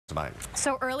tonight.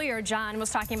 So earlier, John was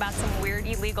talking about some weird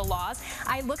illegal laws.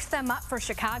 I looked them up for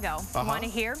Chicago. Want to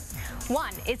hear?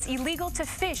 1, it's illegal to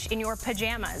fish in your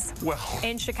pajamas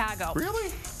in Chicago. Really?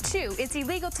 2, it's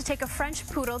illegal to take a French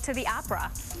poodle to the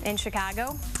opera in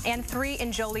Chicago. And 3,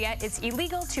 in Joliet, it's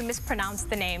illegal to mispronounce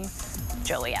the name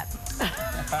Joliet.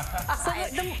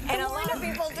 And a lot of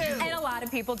people do. And a lot of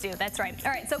people do, that's right.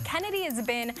 All right, so Kennedy has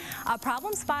been a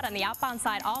problem spot on the outbound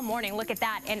side all morning. Look at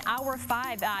that. In hour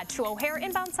 5 to O'Hare,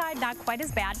 inbound side, not quite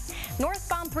as bad.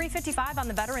 Northbound 355 on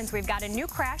the Veterans, we've got a new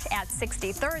crash at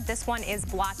 63rd. This one is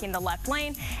blocking the left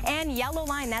lane. And Yellow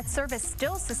Line, that service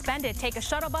still suspended. Take a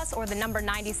shuttle bus or the number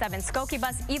 97 Skokie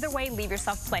bus. Either way, leave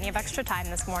yourself plenty of extra time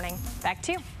this morning. Back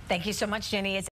to you. Thank you so much, Jenny.